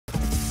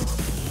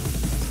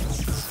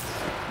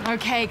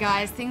Okay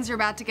guys, things are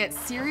about to get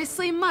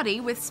seriously muddy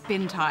with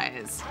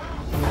SpinTires.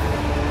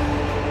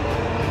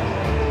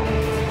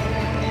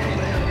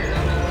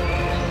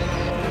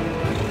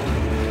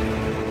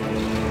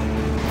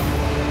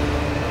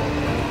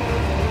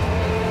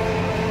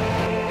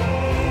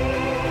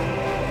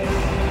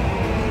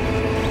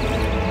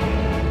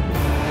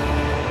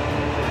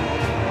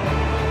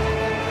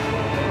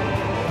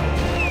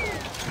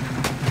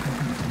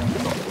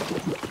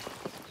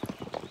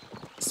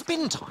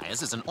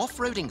 SpinTires is an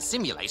off-roading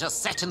simulator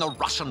set in the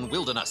Russian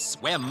wilderness,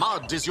 where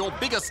mud is your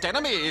biggest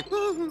enemy.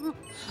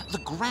 The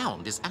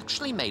ground is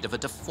actually made of a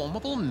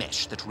deformable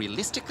mesh that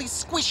realistically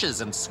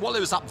squishes and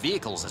swallows up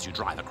vehicles as you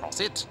drive across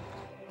it.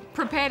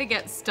 Prepare to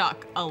get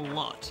stuck a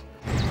lot.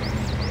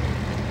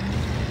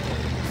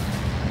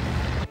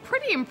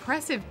 Pretty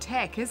impressive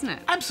tech, isn't it?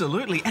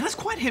 Absolutely, and it's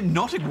quite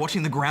hypnotic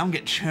watching the ground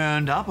get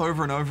churned up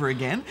over and over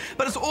again,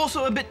 but it's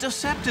also a bit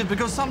deceptive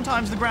because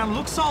sometimes the ground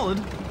looks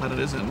solid, but it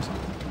isn't.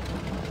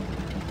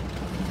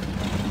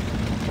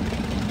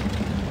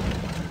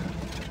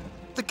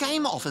 The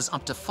game offers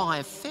up to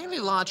 5 fairly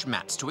large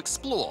maps to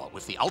explore,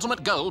 with the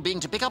ultimate goal being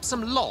to pick up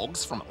some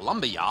logs from a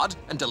lumberyard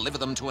and deliver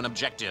them to an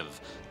objective.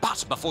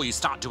 But before you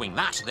start doing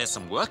that, there's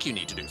some work you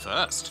need to do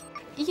first.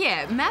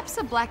 Yeah, maps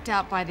are blacked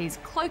out by these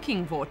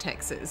cloaking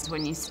vortexes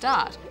when you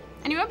start.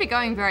 And you won't be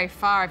going very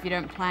far if you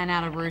don't plan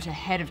out a route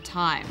ahead of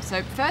time.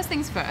 So first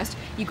things first,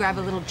 you grab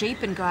a little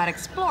jeep and go out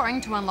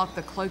exploring to unlock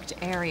the cloaked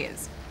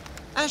areas.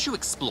 As you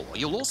explore,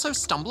 you'll also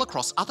stumble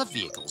across other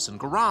vehicles and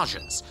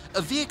garages.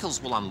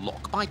 Vehicles will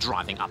unlock by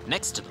driving up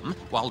next to them,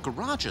 while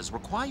garages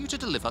require you to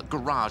deliver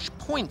garage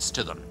points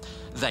to them.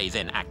 They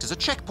then act as a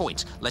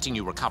checkpoint, letting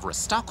you recover a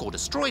stuck or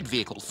destroyed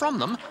vehicle from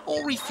them,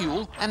 or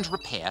refuel and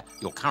repair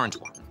your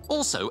current one.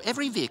 Also,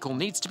 every vehicle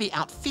needs to be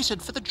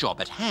outfitted for the job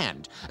at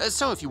hand.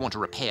 So if you want to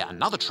repair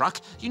another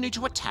truck, you need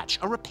to attach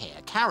a repair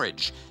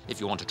carriage.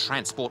 If you want to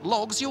transport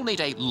logs, you'll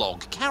need a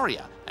log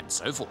carrier, and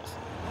so forth.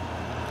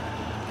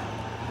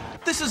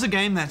 This is a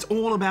game that's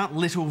all about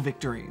little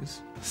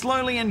victories.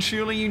 Slowly and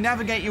surely you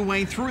navigate your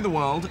way through the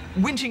world,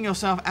 winching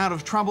yourself out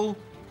of trouble,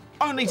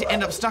 only to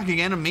end up stuck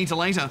again a meter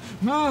later.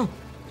 No!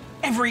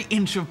 Every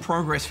inch of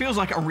progress feels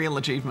like a real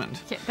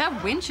achievement. Yeah,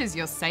 that winch is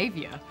your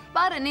savior.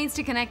 But it needs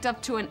to connect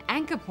up to an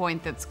anchor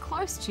point that's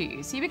close to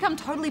you, so you become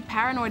totally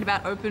paranoid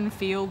about open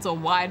fields or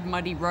wide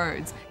muddy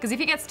roads, because if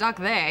you get stuck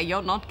there,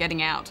 you're not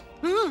getting out.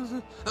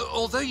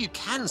 Although you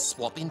can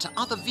swap into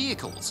other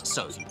vehicles,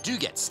 so if you do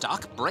get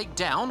stuck, break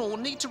down, or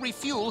need to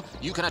refuel,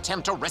 you can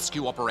attempt a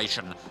rescue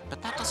operation.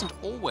 But that doesn't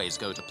always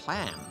go to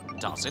plan,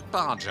 does it,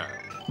 Barjo?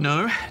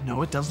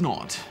 No, it does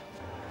not.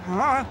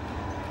 No.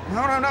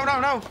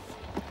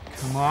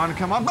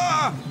 Come on.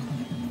 Ah!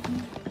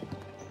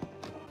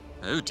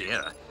 Oh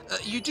dear.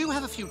 You do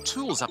have a few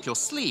tools up your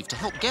sleeve to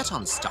help get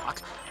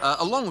unstuck.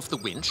 Along with the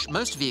winch,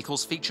 most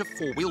vehicles feature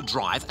four-wheel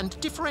drive and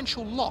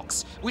differential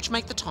locks, which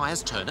make the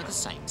tyres turn at the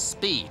same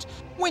speed.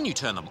 When you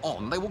turn them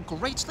on, they will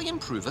greatly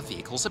improve a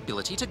vehicle's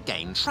ability to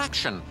gain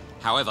traction.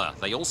 However,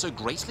 they also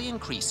greatly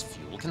increase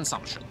fuel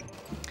consumption.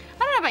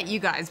 I don't know about you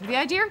guys, but the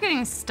idea of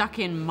getting stuck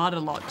in mud a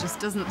lot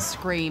just doesn't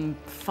scream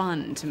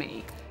fun to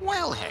me.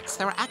 Well, Hex,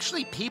 there are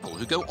actually people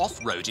who go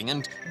off-roading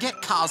and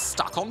get cars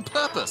stuck on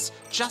purpose,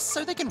 just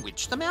so they can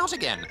winch them out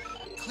again.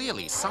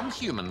 Clearly, some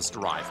humans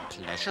derive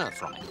pleasure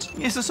from it.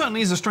 Yes, it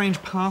certainly is a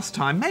strange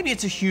pastime. Maybe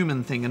it's a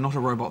human thing and not a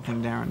robot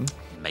thing, Darren.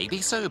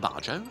 Maybe so,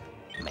 Barjo.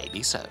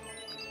 Maybe so.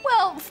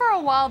 Well, for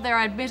a while there,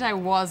 I admit I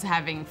was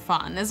having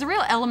fun. There's a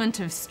real element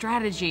of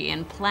strategy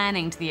and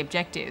planning to the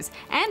objectives,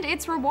 and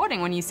it's rewarding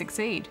when you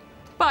succeed.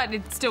 But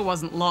it still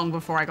wasn't long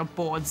before I got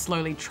bored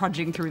slowly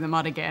trudging through the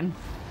mud again.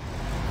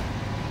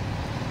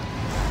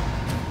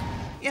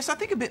 Yes, I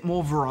think a bit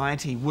more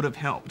variety would have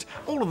helped.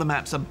 All of the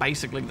maps are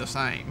basically the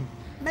same.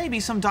 Maybe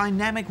some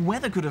dynamic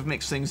weather could have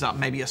mixed things up.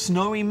 Maybe a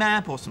snowy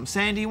map or some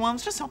sandy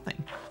ones, just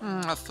something.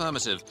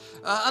 Affirmative.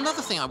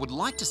 Another thing I would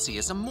like to see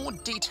is a more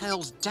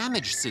detailed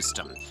damage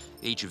system.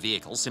 Each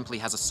vehicle simply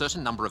has a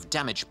certain number of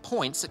damage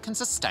points it can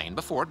sustain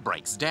before it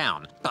breaks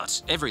down.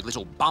 But every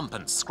little bump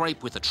and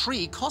scrape with a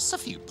tree costs a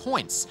few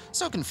points,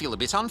 so it can feel a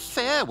bit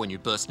unfair when you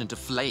burst into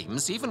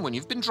flames, even when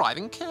you've been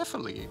driving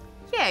carefully.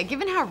 Yeah,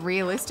 given how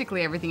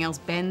realistically everything else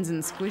bends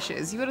and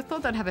squishes, you would have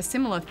thought they'd have a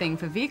similar thing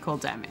for vehicle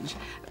damage.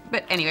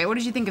 But anyway, what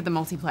did you think of the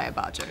multiplayer,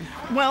 Barjo?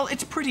 Well,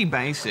 it's pretty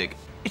basic.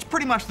 It's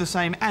pretty much the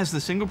same as the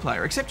single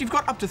player, except you've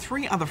got up to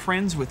 3 other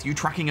friends with you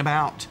trucking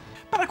about.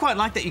 But I quite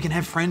like that you can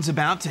have friends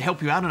about to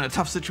help you out in a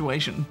tough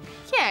situation.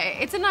 Yeah,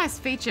 it's a nice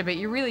feature, but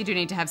you really do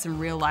need to have some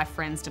real-life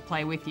friends to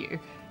play with you,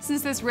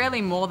 since there's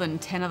rarely more than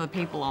 10 other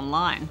people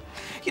online.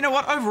 You know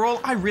what, overall,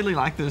 I really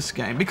like this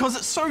game because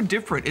it's so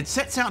different. It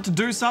sets out to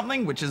do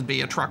something, which is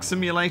be a truck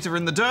simulator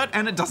in the dirt,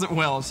 and it does it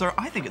well, so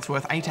I think it's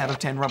worth 8 out of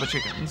 10 rubber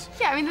chickens.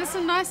 Yeah, I mean, there's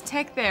some nice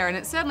tech there, and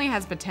it certainly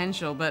has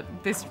potential, but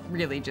this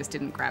really just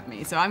didn't grab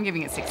me, so I'm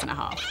giving it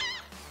 6.5.